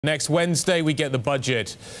Next Wednesday, we get the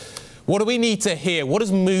budget. What do we need to hear? What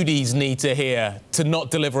does Moody's need to hear to not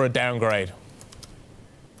deliver a downgrade?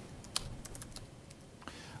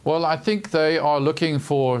 Well, I think they are looking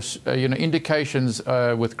for indications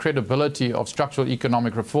with credibility of structural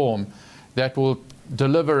economic reform that will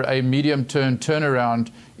deliver a medium-term turnaround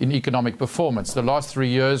in economic performance. The last 3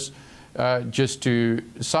 years, just to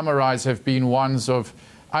summarize, have been ones of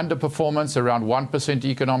underperformance, around 1%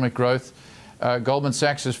 economic growth. Goldman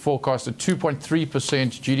Sachs has forecast a 2.3%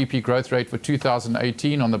 GDP growth rate for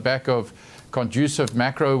 2018 on the back of conducive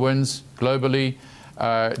macro wins globally,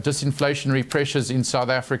 disinflationary pressures in South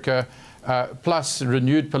Africa, plus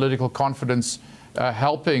renewed political confidence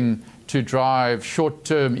helping to drive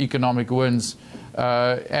short-term economic wins.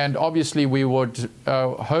 And obviously we would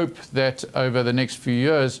hope that over the next few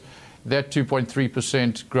years, that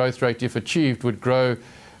 2.3% growth rate, if achieved, would grow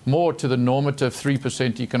more to the normative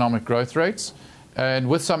 3% economic growth rates, and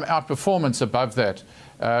with some outperformance above that.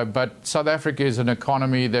 But South Africa is an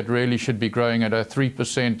economy that really should be growing at a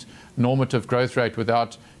 3% normative growth rate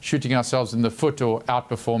without shooting ourselves in the foot or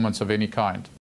outperformance of any kind.